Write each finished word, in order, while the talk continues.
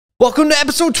Welcome to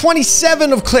episode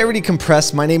 27 of Clarity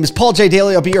Compressed. My name is Paul J.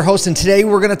 Daly. I'll be your host, and today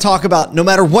we're going to talk about no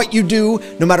matter what you do,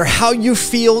 no matter how you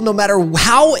feel, no matter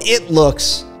how it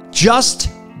looks, just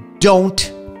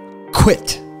don't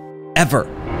quit. Ever.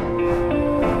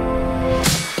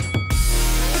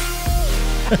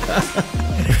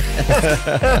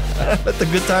 Let the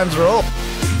good times roll.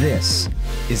 This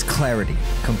is Clarity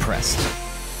Compressed.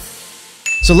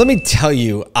 So let me tell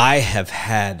you, I have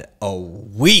had a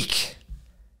week.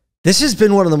 This has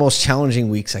been one of the most challenging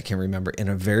weeks I can remember in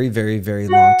a very, very, very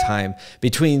long time,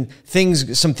 between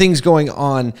some things going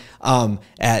on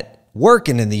at work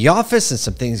and in the office, and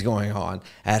some things going on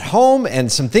at home,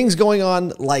 and some things going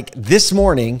on like this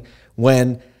morning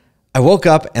when I woke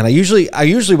up. And I usually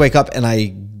wake up and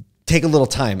I take a little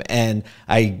time, and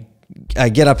I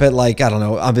get up at, like, I don't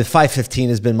know, at 5:15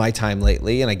 has been my time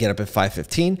lately, and I get up at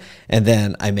 5:15, and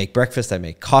then I make breakfast. I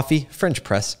make coffee, French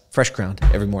press, fresh ground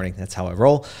every morning. That's how I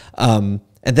roll. And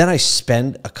then I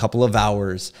spend a couple of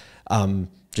hours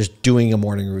just doing a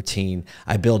morning routine.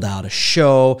 I build out a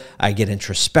show. I get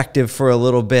introspective for a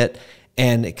little bit,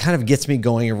 and it kind of gets me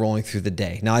going and rolling through the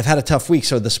day. Now, I've had a tough week,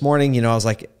 so this morning, I was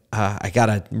like, I got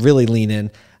to really lean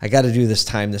in. I got to do this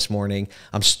time this morning.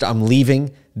 I'm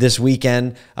leaving this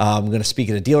weekend. I'm going to speak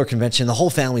at a dealer convention. The whole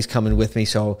family's coming with me.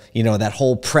 So, that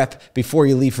whole prep before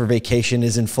you leave for vacation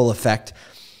is in full effect.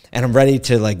 And I'm ready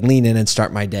to lean in and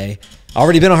start my day.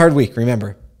 Already been a hard week,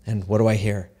 remember. And what do I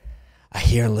hear? I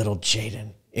hear little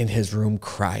Jaden in his room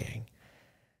crying.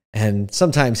 And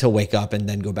sometimes he'll wake up and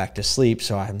then go back to sleep.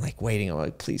 So I'm waiting. I'm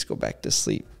like, please go back to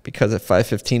sleep. Because at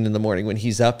 5:15 in the morning when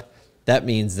he's up, that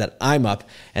means that I'm up,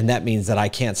 and that means that I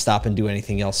can't stop and do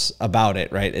anything else about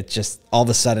it, right? It's just all of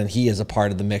a sudden he is a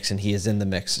part of the mix, and he is in the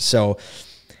mix. So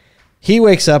he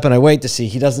wakes up, and I wait to see.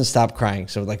 He doesn't stop crying.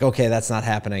 So okay, that's not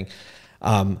happening.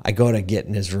 I go to get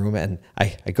in his room, and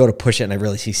I go to push it, and I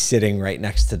realize he's sitting right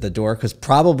next to the door, because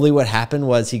probably what happened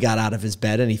was he got out of his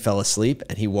bed and he fell asleep,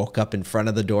 and he woke up in front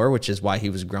of the door, which is why he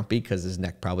was grumpy, because his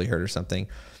neck probably hurt or something.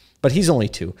 But he's only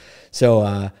 2.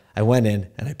 So I went in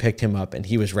and I picked him up, and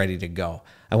he was ready to go.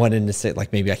 I went in to say,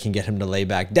 maybe I can get him to lay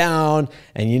back down.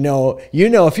 And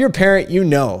if you're a parent, you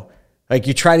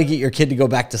try to get your kid to go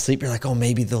back to sleep. You're like, oh,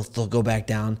 maybe they'll go back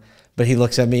down. But he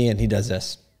looks at me and he does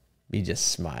this. He just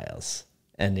smiles.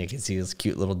 And you can see his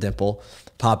cute little dimple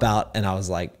pop out. And I was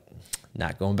like,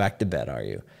 not going back to bed, are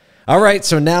you? All right,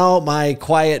 so now my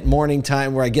quiet morning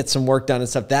time where I get some work done and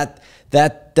stuff,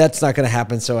 that's not going to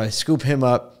happen. So I scoop him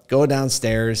up, go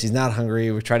downstairs. He's not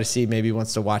hungry. We try to see, maybe he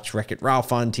wants to watch Wreck-It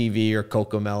Ralph on TV or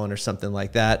Cocomelon or something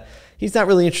like that. He's not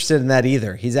really interested in that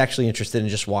either. He's actually interested in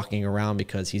just walking around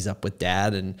because he's up with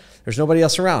Dad and there's nobody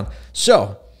else around.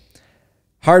 So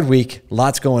hard week,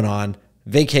 lots going on.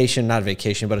 Vacation, not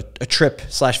vacation, but a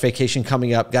trip/vacation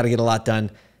coming up. Got to get a lot done.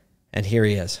 And here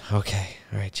he is. Okay,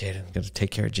 all right, Jaden. Got to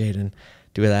take care of Jaden.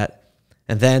 Do that.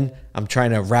 And then I'm trying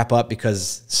to wrap up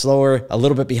because slower, a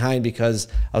little bit behind because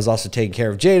I was also taking care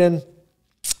of Jaden.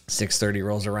 6:30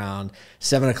 rolls around.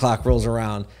 7 o'clock rolls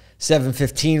around.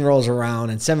 7:15 rolls around.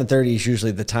 And 7:30 is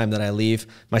usually the time that I leave.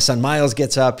 My son Miles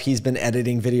gets up. He's been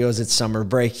editing videos. It's summer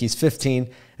break. He's 15.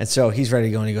 And so he's ready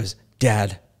to go. And he goes,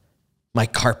 Dad, my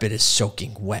carpet is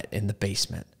soaking wet in the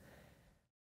basement.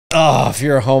 Oh, if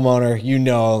you're a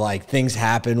homeowner, things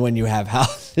happen when you have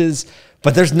houses,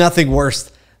 but there's nothing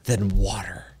worse than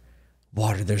water.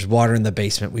 There's water in the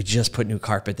basement. We just put new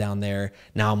carpet down there.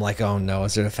 Now I'm like, oh no,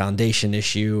 is it a foundation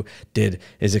issue?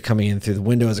 Is it coming in through the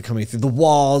window? Is it coming through the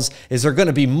walls? Is there going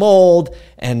to be mold?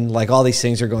 And all these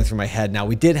things are going through my head. Now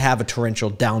we did have a torrential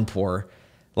downpour,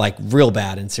 real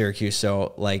bad in Syracuse.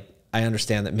 So I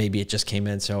understand that maybe it just came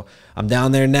in. So I'm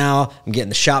down there now. I'm getting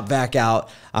the shop vac out.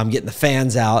 I'm getting the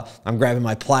fans out. I'm grabbing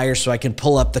my pliers so I can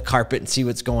pull up the carpet and see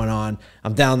what's going on.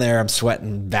 I'm down there. I'm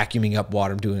sweating, vacuuming up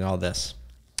water. I'm doing all this.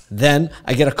 Then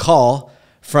I get a call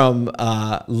from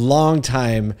a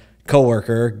longtime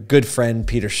coworker, good friend,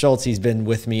 Peter Schultz. He's been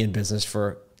with me in business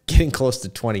for getting close to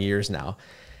 20 years now.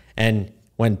 And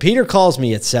when Peter calls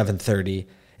me at 7:30,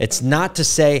 it's not to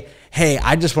say, hey,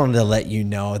 I just wanted to let you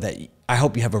know that I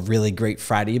hope you have a really great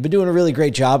Friday. You've been doing a really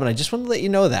great job, and I just want to let you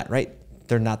know that, right?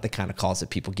 They're not the kind of calls that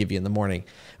people give you in the morning.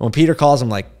 And when Peter calls, I'm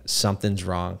like, something's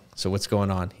wrong. So what's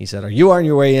going on? He said, are you on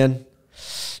your way in?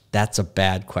 That's a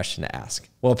bad question to ask.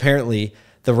 Well, apparently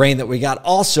the rain that we got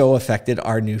also affected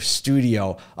our new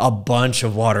studio. A bunch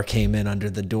of water came in under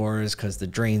the doors because the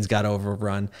drains got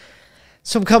overrun.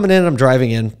 So I'm coming in, I'm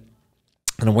driving in,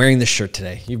 and I'm wearing this shirt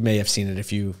today. You may have seen it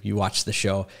if you watched the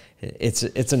show. It's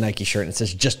a Nike shirt, and it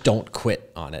says, just don't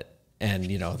quit on it. And,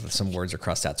 some words are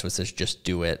crossed out, so it says, just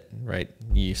do it, right?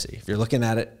 You see. If you're looking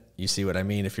at it, you see what I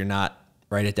mean. If you're not,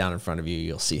 write it down in front of you.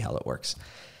 You'll see how it works.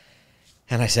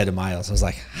 And I said to Miles, I was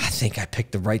like, I think I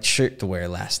picked the right shirt to wear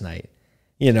last night.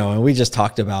 And we just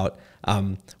talked about,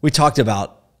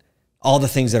 all the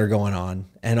things that are going on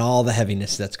and all the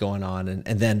heaviness that's going on.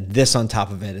 And then this on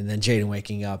top of it. And then Jaden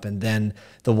waking up, and then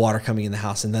the water coming in the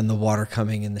house, and then the water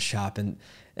coming in the shop,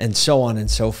 and so on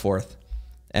and so forth.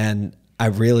 And I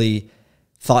really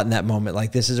thought in that moment,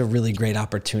 like, this is a really great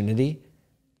opportunity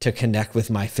to connect with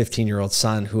my 15-year-old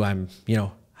son, who I'm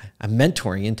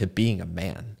mentoring into being a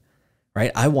man,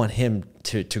 right? I want him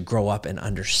to grow up and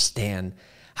understand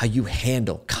how you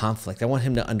handle conflict. I want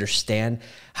him to understand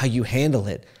how you handle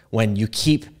it when you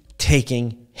keep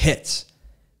taking hits,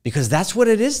 because that's what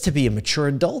it is to be a mature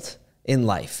adult in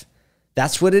life.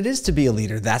 That's what it is to be a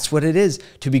leader. That's what it is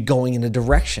to be going in a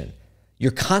direction.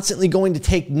 You're constantly going to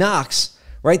take knocks,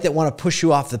 right, that want to push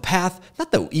you off the path,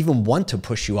 not that even want to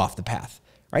push you off the path,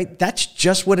 right? That's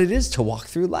just what it is to walk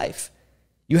through life.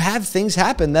 You have things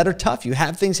happen that are tough. You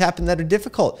have things happen that are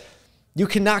difficult. You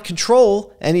cannot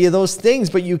control any of those things,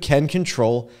 but you can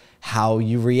control how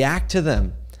you react to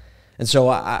them. And so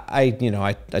I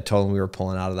told him we were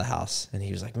pulling out of the house, and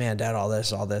he was like, man, Dad, all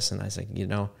this. And I was like,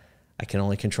 I can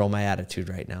only control my attitude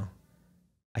right now.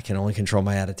 I can only control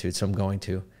my attitude. So I'm going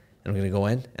to, and I'm going to go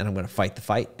in, and I'm going to fight the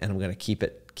fight, and I'm going to keep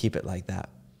it like that.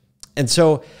 And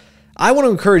so I want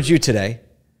to encourage you today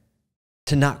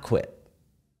to not quit.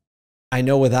 I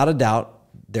know without a doubt,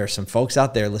 there are some folks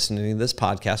out there listening to this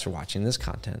podcast or watching this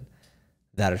content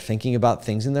that are thinking about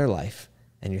things in their life,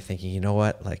 and you're thinking, you know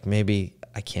what, like, maybe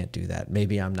I can't do that.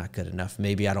 Maybe I'm not good enough.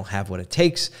 Maybe I don't have what it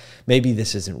takes. Maybe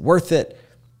this isn't worth it.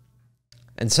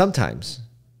 And sometimes,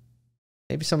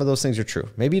 maybe some of those things are true.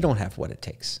 Maybe you don't have what it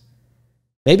takes.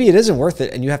 Maybe it isn't worth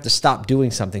it and you have to stop doing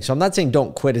something. So I'm not saying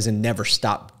don't quit as in never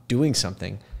stop doing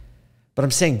something, but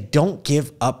I'm saying don't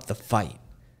give up the fight.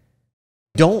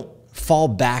 Don't fall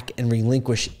back and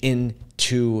relinquish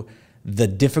into the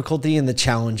difficulty and the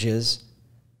challenges,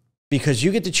 because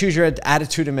you get to choose your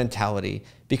attitude and mentality,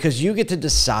 because you get to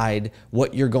decide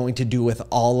what you're going to do with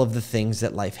all of the things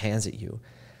that life hands at you.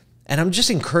 And I'm just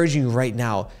encouraging you right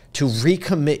now to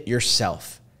recommit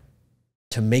yourself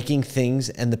to making things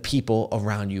and the people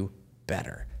around you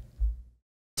better,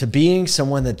 to being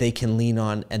someone that they can lean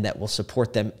on and that will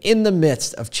support them in the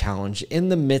midst of challenge, in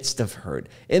the midst of hurt,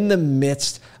 in the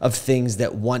midst of things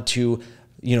that want to,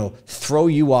 throw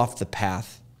you off the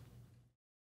path.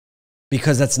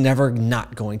 Because that's never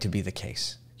not going to be the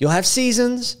case. You'll have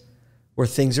seasons where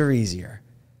things are easier,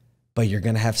 but you're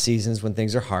going to have seasons when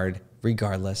things are hard,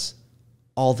 regardless,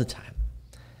 all the time.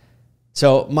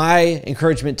 So my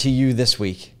encouragement to you this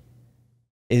week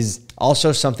is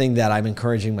also something that I'm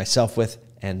encouraging myself with,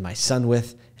 and my son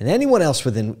with, and anyone else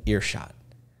within earshot.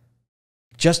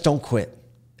 Just don't quit,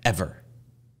 ever.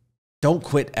 Don't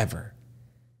quit, ever.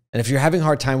 And if you're having a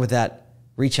hard time with that,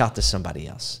 reach out to somebody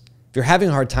else. If you're having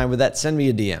a hard time with that, send me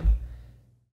a DM.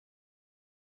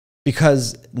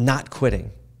 Because not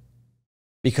quitting,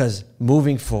 because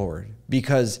moving forward,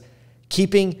 because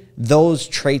keeping those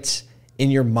traits in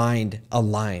your mind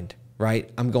aligned, right?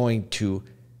 I'm going to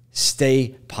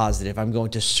stay positive. I'm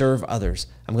going to serve others.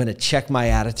 I'm going to check my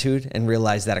attitude and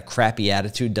realize that a crappy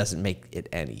attitude doesn't make it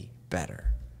any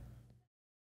better.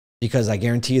 Because I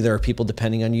guarantee you there are people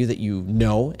depending on you that you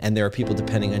know, and there are people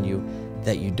depending on you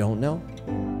that you don't know.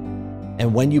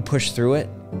 And when you push through it,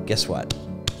 guess what?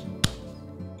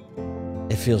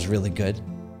 It feels really good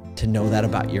to know that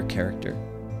about your character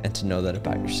and to know that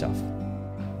about yourself.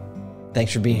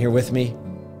 Thanks for being here with me.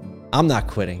 I'm not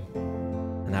quitting,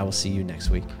 and I will see you next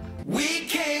week. We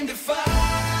came to fight.